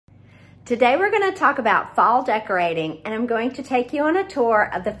Today we're going to talk about fall decorating, and I'm going to take you on a tour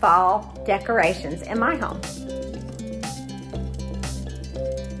of the fall decorations in my home.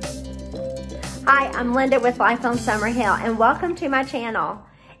 Hi, I'm Linda with Life on Summerhill, and welcome to my channel.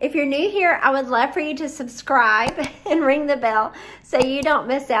 If you're new here, I would love for you to subscribe and ring the bell so you don't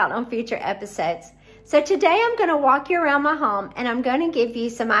miss out on future episodes. So today I'm going to walk you around my home, and I'm going to give you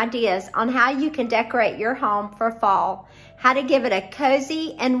some ideas on how you can decorate your home for fall, how to give it a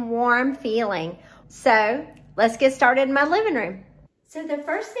cozy and warm feeling. So let's get started in my living room. So the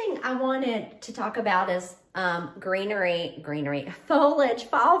first thing I wanted to talk about is foliage,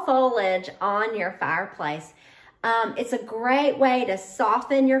 fall foliage on your fireplace. It's a great way to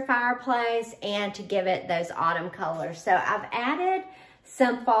soften your fireplace and to give it those autumn colors. So I've added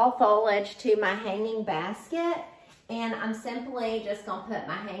some fall foliage to my hanging basket, and I'm simply just gonna put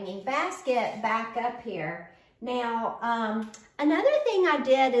my hanging basket back up here. Now, another thing I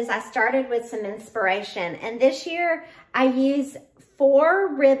did is I started with some inspiration, and this year I used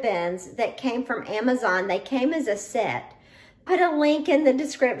 4 ribbons that came from Amazon. They came as a set. Put a link in the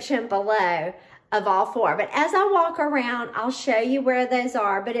description below of all 4, but as I walk around, I'll show you where those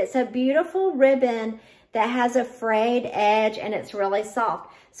are. But it's a beautiful ribbon that has a frayed edge, and it's really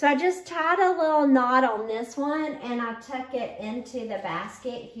soft. So I just tied a little knot on this one, and I tuck it into the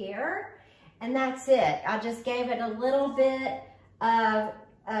basket here, and that's it. I just gave it a little bit of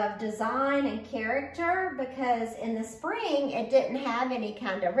design and character because in the spring it didn't have any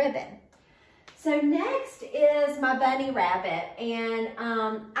kind of ribbon. So next is my bunny rabbit, and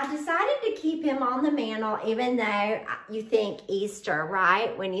I decided to keep him on the mantle, even though you think Easter,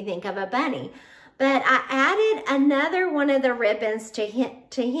 right, when you think of a bunny. But I added another one of the ribbons to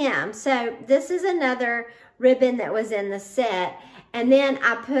him. So this is another ribbon that was in the set. And then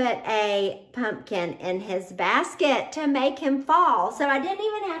I put a pumpkin in his basket to make him fall. So I didn't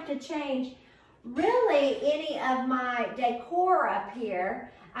even have to change really any of my decor up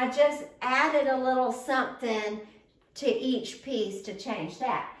here. I just added a little something to each piece to change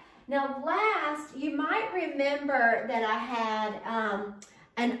that. Now last, you might remember that I had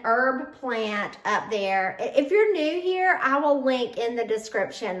an herb plant up there. If you're new here, I will link in the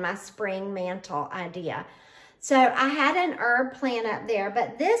description my spring mantle idea. So I had an herb plant up there,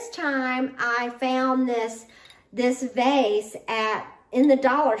 but this time I found this vase in the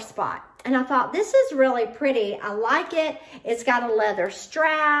dollar spot. And I thought, this is really pretty. I like it. It's got a leather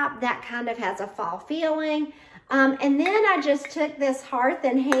strap that kind of has a fall feeling. And then I just took this Hearth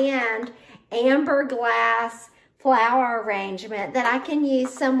and Hand amber glass flower arrangement that I can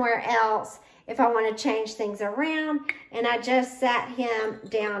use somewhere else if I want to change things around. And I just sat him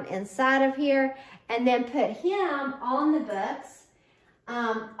down inside of here and then put him on the books,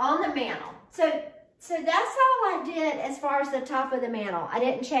 on the mantle. So that's all I did as far as the top of the mantle. I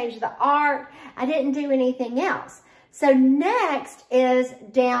didn't change the art. I didn't do anything else. So next is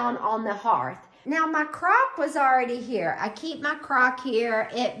down on the hearth. Now my crock was already here. I keep my crock here.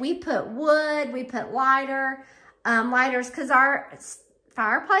 We put wood, we put lighters, because our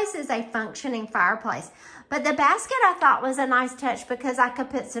fireplace is a functioning fireplace. But the basket I thought was a nice touch because I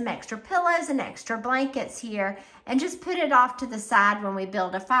could put some extra pillows and extra blankets here and just put it off to the side when we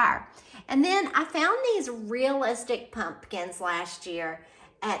build a fire. And then I found these realistic pumpkins last year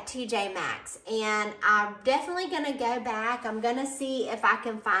at TJ Maxx, and I'm definitely gonna go back. I'm gonna see if I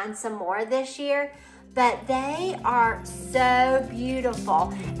can find some more this year, but they are so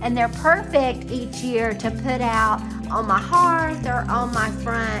beautiful, and they're perfect each year to put out on my hearth or on my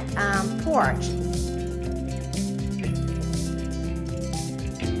front porch.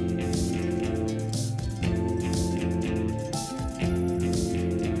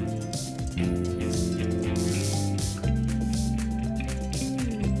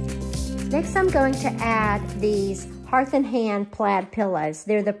 Next, I'm going to add these Hearth and Hand plaid pillows.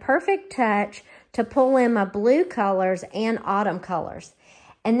 They're the perfect touch to pull in my blue colors and autumn colors.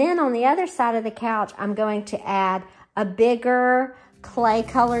 And then on the other side of the couch, I'm going to add a bigger clay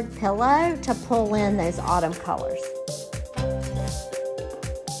colored pillow to pull in those autumn colors.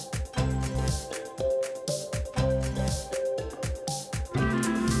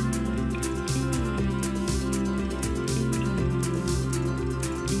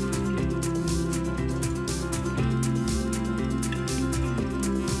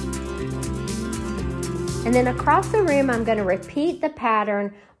 And then across the room, I'm going to repeat the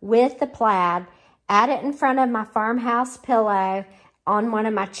pattern with the plaid, add it in front of my farmhouse pillow on one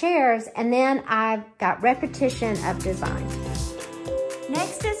of my chairs, and then I've got repetition of design.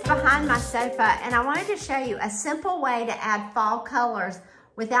 Next is behind my sofa, and I wanted to show you a simple way to add fall colors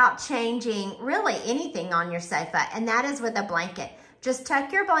without changing really anything on your sofa, and that is with a blanket. Just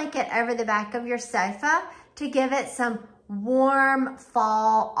tuck your blanket over the back of your sofa to give it some warm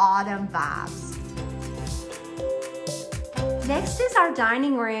fall autumn vibes. Next is our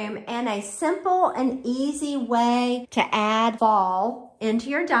dining room, and a simple and easy way to add fall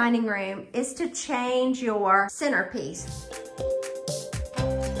into your dining room is to change your centerpiece.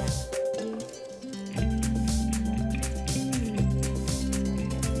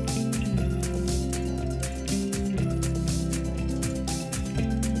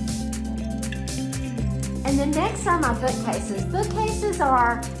 And then next are my bookcases. Bookcases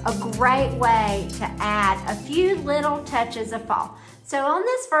are a great way to add a few little touches of fall. So on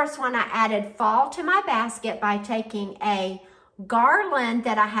this first one, I added fall to my basket by taking a garland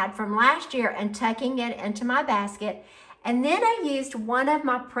that I had from last year and tucking it into my basket. And then I used one of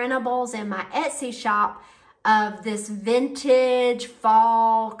my printables in my Etsy shop of this vintage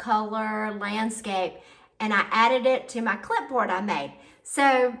fall color landscape, and I added it to my clipboard I made.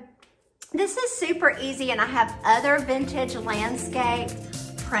 So this is super easy, and I have other vintage landscape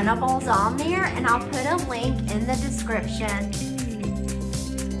printables on there, and I'll put a link in the description.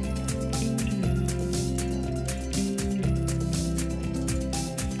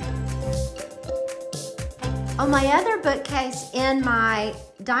 On my other bookcase in my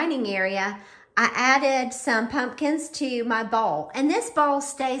dining area, I added some pumpkins to my bowl, and this bowl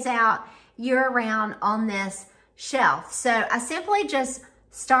stays out year-round on this shelf. So I simply just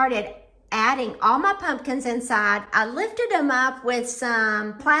started adding all my pumpkins inside. I lifted them up with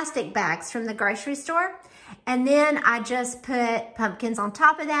some plastic bags from the grocery store, and then I just put pumpkins on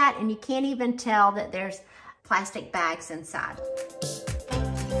top of that, and you can't even tell that there's plastic bags inside.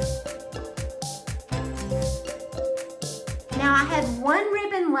 Now I had one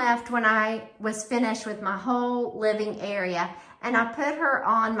ribbon left when I was finished with my whole living area, and I put her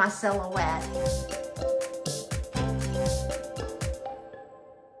on my silhouette.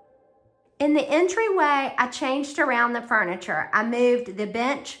 In the entryway, I changed around the furniture. I moved the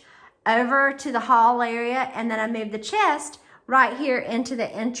bench over to the hall area, and then I moved the chest right here into the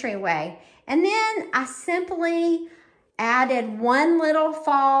entryway. And then I simply added one little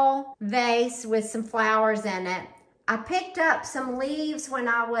fall vase with some flowers in it. I picked up some leaves when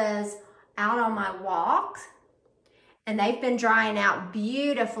I was out on my walks, and they've been drying out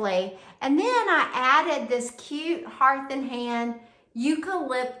beautifully. And then I added this cute Hearth and Hand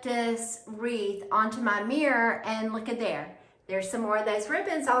eucalyptus wreath onto my mirror, and look at there. There's some more of those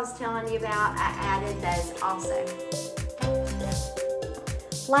ribbons I was telling you about. I added those also.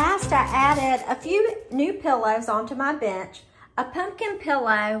 Last, I added a few new pillows onto my bench, a pumpkin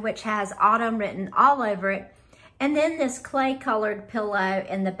pillow which has autumn written all over it, and then this clay colored pillow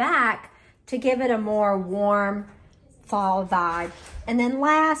in the back to give it a more warm fall vibe. And then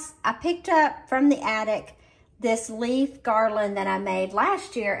last, I picked up from the attic this leaf garland that I made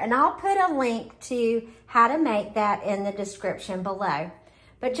last year, and I'll put a link to how to make that in the description below.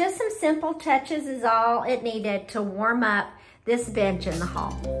 But just some simple touches is all it needed to warm up this bench in the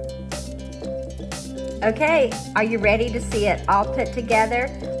hall. Okay, are you ready to see it all put together?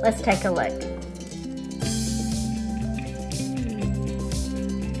 Let's take a look.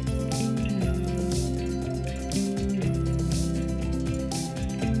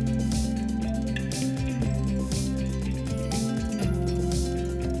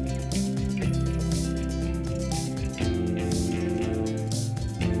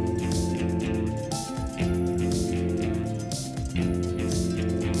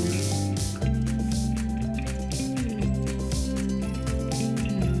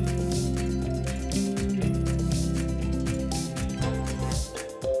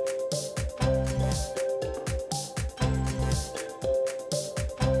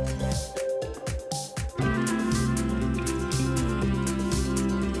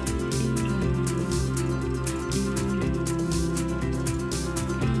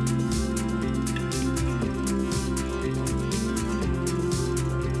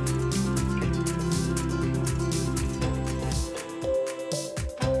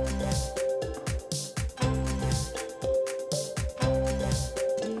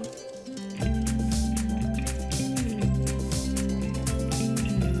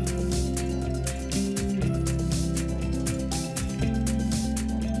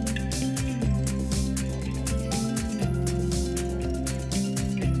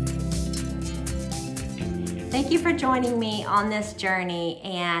 Thank you for joining me on this journey,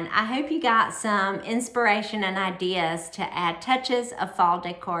 and I hope you got some inspiration and ideas to add touches of fall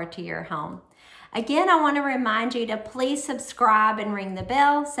decor to your home. Again, I want to remind you to please subscribe and ring the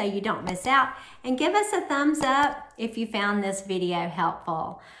bell so you don't miss out, and give us a thumbs up if you found this video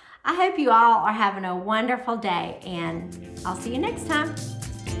helpful. I hope you all are having a wonderful day, and I'll see you next time.